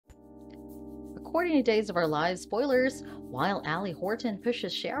According to Days of Our Lives spoilers, while Allie Horton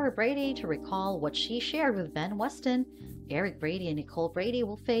pushes Ciara Brady to recall what she shared with Ben Weston, Eric Brady and Nicole Brady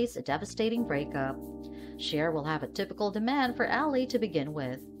will face a devastating breakup. Ciara will have a typical demand for Allie to begin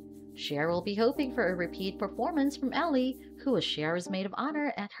with. Ciara will be hoping for a repeat performance from Allie, who was Ciara's maid of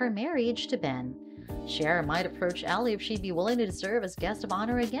honor at her marriage to Ben. Ciara might approach Allie if she'd be willing to serve as guest of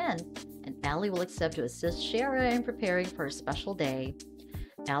honor again, and Allie will accept to assist Ciara in preparing for a special day.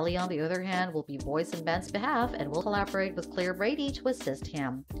 Allie, on the other hand, will be voicing Ben's behalf and will collaborate with Ciara Brady to assist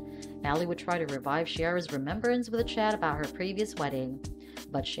him. Allie would try to revive Ciara's remembrance with a chat about her previous wedding,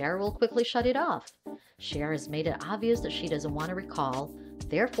 but Ciara will quickly shut it off. Ciara has made it obvious that she doesn't want to recall,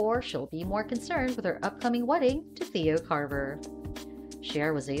 therefore she'll be more concerned with her upcoming wedding to Theo Carver.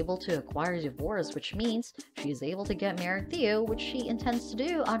 Ciara was able to acquire a divorce, which means she is able to get married Theo, which she intends to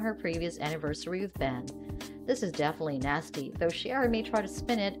do on her previous anniversary with Ben. This is definitely nasty, though Ciara may try to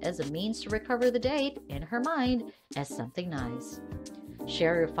spin it as a means to recover the date in her mind as something nice.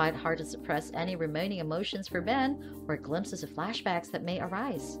 Ciara will fight hard to suppress any remaining emotions for Ben or glimpses of flashbacks that may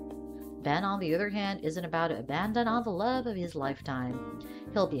arise. Ben, on the other hand, isn't about to abandon all the love of his lifetime.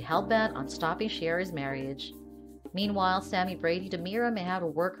 He'll be hell-bent on stopping Ciara's marriage. Meanwhile, Sammy Brady Demira may have to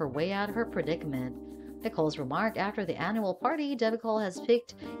work her way out of her predicament. Nicole's remark after the annual party, Nicole has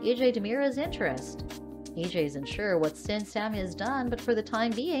piqued EJ Demira's interest. EJ isn't sure what sin Sammy has done, but for the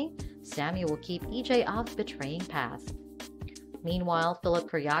time being, Sammy will keep EJ off the betraying path. Meanwhile, Philip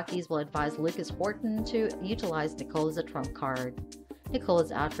Kyriakis will advise Lucas Horton to utilize Nicole as a trump card. Nicole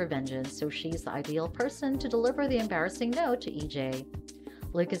is out for vengeance, so she's the ideal person to deliver the embarrassing note to EJ.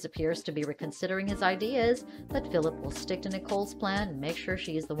 Lucas appears to be reconsidering his ideas, but Philip will stick to Nicole's plan and make sure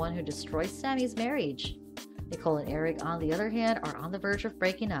she is the one who destroys Sammy's marriage. Nicole and Eric, on the other hand, are on the verge of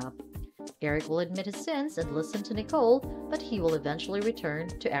breaking up. Eric will admit his sins and listen to Nicole, but he will eventually return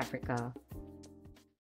to Africa.